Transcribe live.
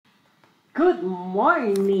Good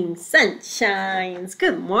morning, sunshines.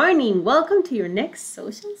 Good morning. Welcome to your next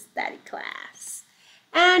social study class.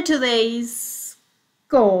 And today's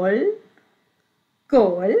goal,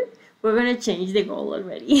 we're going to change the goal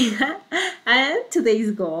already. And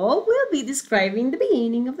today's goal will be describing the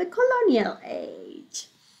beginning of the colonial age.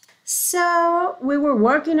 So we were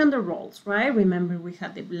working on the roles, right? Remember, we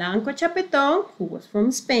had the Blanco Chapeton, who was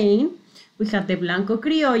from Spain. We had the Blanco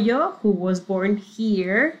Criollo, who was born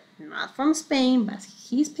here, not from Spain, but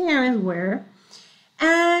his parents were.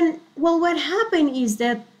 And well, what happened is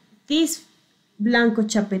that this Blanco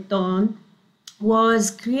Chapeton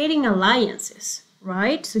was creating alliances,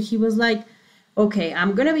 right? So he was like, okay,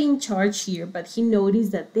 I'm gonna be in charge here, but he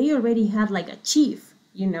noticed that they already had like a chief,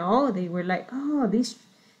 they were like, oh, this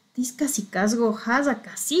cacicazgo has a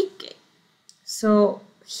cacique. So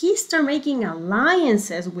he started making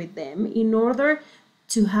alliances with them in order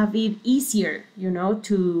to have it easier,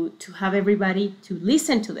 to have everybody to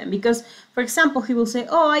listen to them. Because, for example, he will say,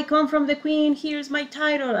 oh, I come from the queen, here's my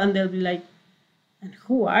title. And they'll be like, and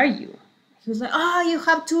who are you? He was like, oh, you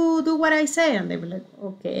have to do what I say. And they were like,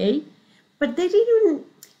 okay. But they didn't,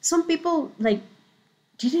 some people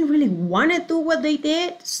didn't really want to do what they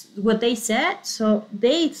did, what they said. So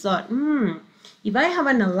they thought, if I have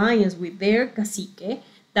an alliance with their cacique,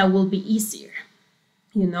 that will be easier.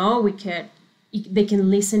 They can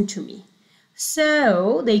listen to me.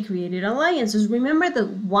 So they created alliances. Remember that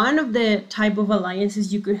one of the type of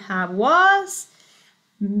alliances you could have was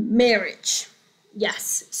marriage.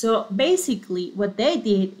 Yes. So basically what they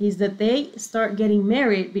did is that they start getting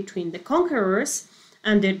married between the conquerors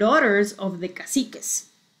and the daughters of the caciques.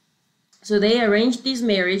 So they arranged this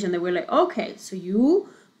marriage and they were like, okay, so you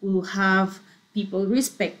will have people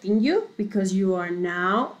respecting you because you are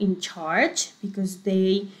now in charge, because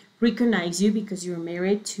they recognize you because you're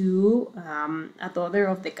married to a daughter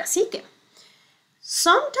of the cacique.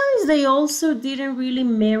 Sometimes they also didn't really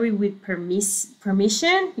marry with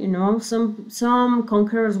permission. Some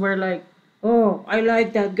conquerors were like, oh, I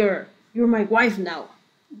like that girl. You're my wife now.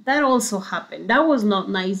 That also happened. That was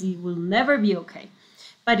not nice. It will never be okay.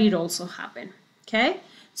 But it also happened. Okay?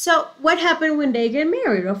 So what happened when they get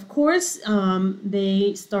married? Of course,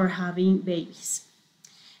 they start having babies.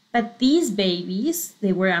 But these babies,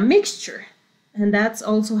 they were a mixture. And that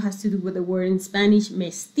also has to do with the word in Spanish,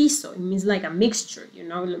 mestizo. It means like a mixture,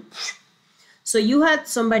 So you had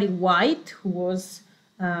somebody white who was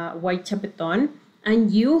white chapeton,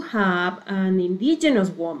 and you have an indigenous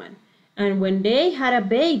woman. And when they had a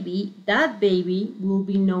baby, that baby will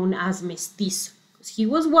be known as mestizo. Because he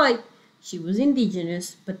was white, she was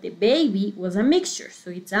indigenous, but the baby was a mixture.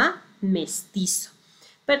 So it's a mestizo.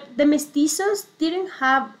 But the mestizos didn't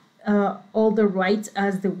have all the rights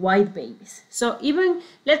as the white babies. So even,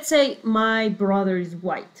 let's say my brother is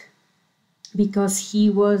white because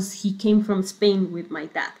he came from Spain with my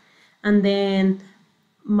dad, and then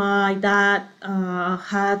my dad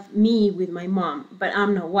had me with my mom, but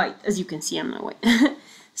I'm not white. As you can see, I'm not white.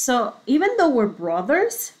 So even though we're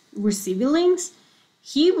brothers, we're siblings,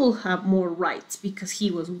 he will have more rights because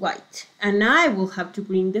he was white, and I will have to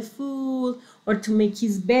bring the food or to make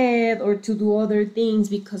his bed or to do other things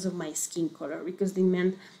because of my skin color, because they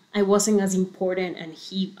meant I wasn't as important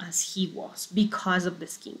as he was because of the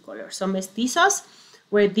skin color. So mestizos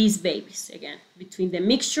were these babies, again, between the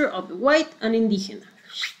mixture of the white and indigenous.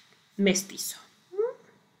 Mestizo.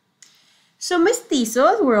 So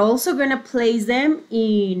mestizos, we're also going to place them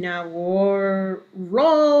in our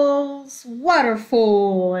roles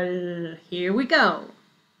waterfall. Here we go.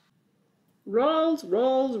 Rolls,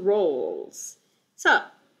 rolls, rolls. So,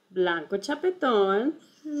 Blanco Chapeton,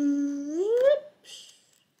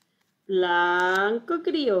 Blanco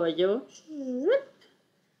Criollo,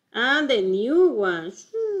 and the new one,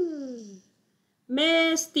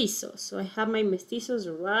 Mestizos. So I have my mestizos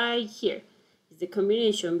right here. It's the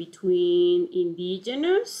combination between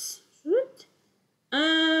indigenous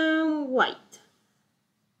and white.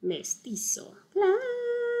 Mestizo.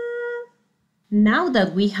 Now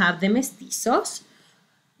that we have the mestizos,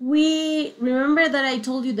 we remember that I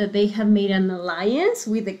told you that they had made an alliance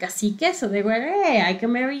with the cacique. So they were, hey, I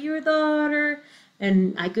can marry your daughter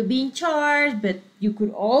and I could be in charge, but you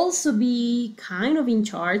could also be kind of in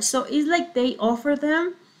charge. So it's like they offer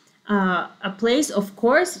them a place, of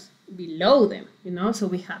course, below them, So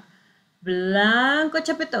we have Blanco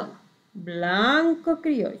Chapeton, Blanco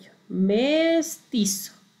Criollo,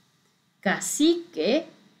 Mestizo, Cacique,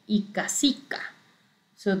 y cacica.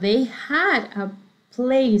 So they had a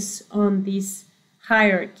place on this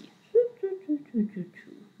hierarchy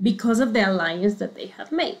because of the alliance that they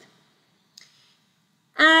had made.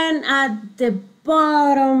 And at the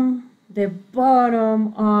bottom, the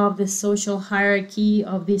bottom of the social hierarchy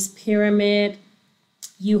of this pyramid,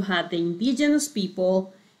 you had the indigenous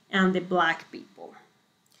people and the black people.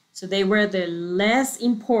 So they were the less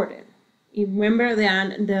important. You remember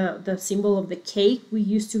the symbol of the cake we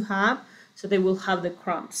used to have? So they will have the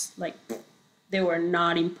crumbs, like they were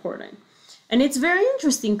not important. And it's very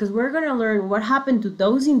interesting because we're going to learn what happened to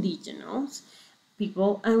those indigenous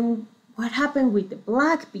people and what happened with the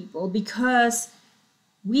black people, because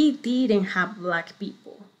we didn't have black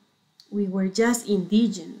people. We were just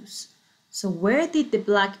indigenous. So where did the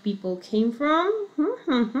black people came from?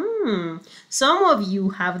 Some of you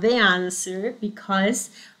have the answer because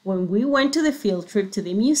when we went to the field trip to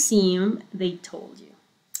the museum, they told you.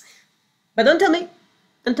 But don't tell me.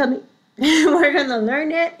 Don't tell me. We're going to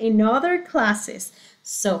learn it in other classes.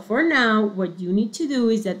 So for now, what you need to do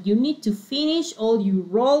is that you need to finish all your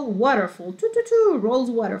roll waterfall. Rolls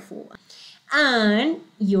waterfall. And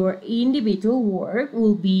your individual work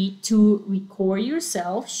will be to record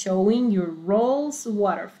yourself showing your rolls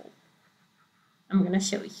waterfall. I'm going to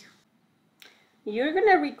show you. You're going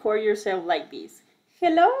to record yourself like this.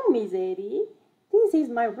 Hello, Miss Eddie. This is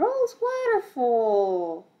my rolls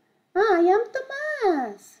waterfall. I am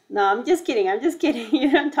Tomás. No, I'm just kidding. I'm just kidding.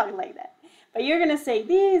 You don't talk like that. But you're going to say,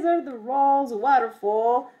 these are the rolls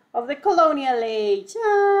waterfall of the colonial age.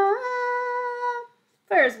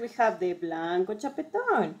 First, we have the Blanco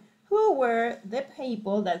Chapetón, who were the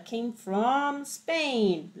people that came from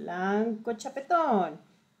Spain. Blanco Chapetón.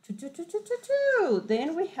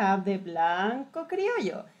 Then we have the Blanco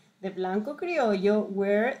Criollo. The Blanco Criollo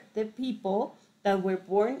were the people that were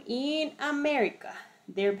born in America.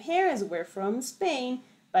 Their parents were from Spain,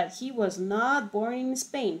 but he was not born in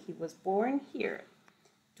Spain. He was born here.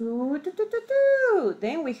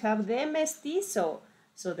 Then we have the Mestizo.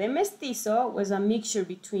 So the Mestizo was a mixture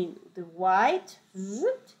between the white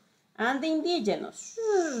and the indigenous.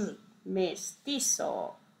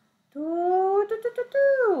 Mestizo.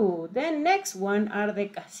 Then next one are the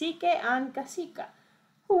Cacique and Cacica,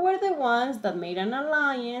 who were the ones that made an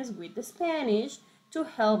alliance with the Spanish to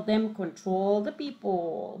help them control the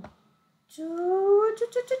people.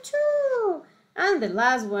 And the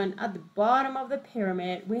last one at the bottom of the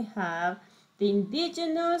pyramid, we have the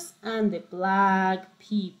indigenous and the black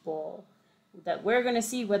people that we're going to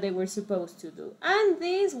see what they were supposed to do. And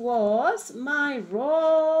this was my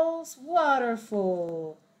rolls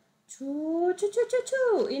waterfall.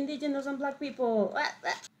 Indigenous and black people.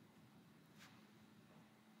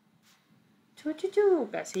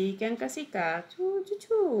 Cacique and cacica.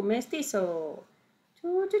 Mestizo.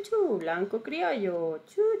 Blanco criollo.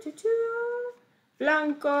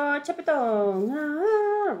 Blanco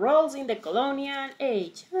chapetón. Rolls in the colonial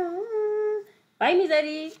age. Bye, Miss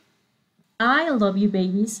Eddie. I love you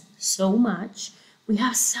babies so much. We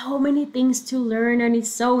have so many things to learn and it's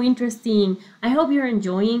so interesting. I hope you're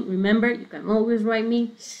enjoying. Remember, you can always write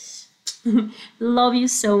me. Love you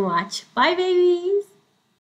so much. Bye, babies.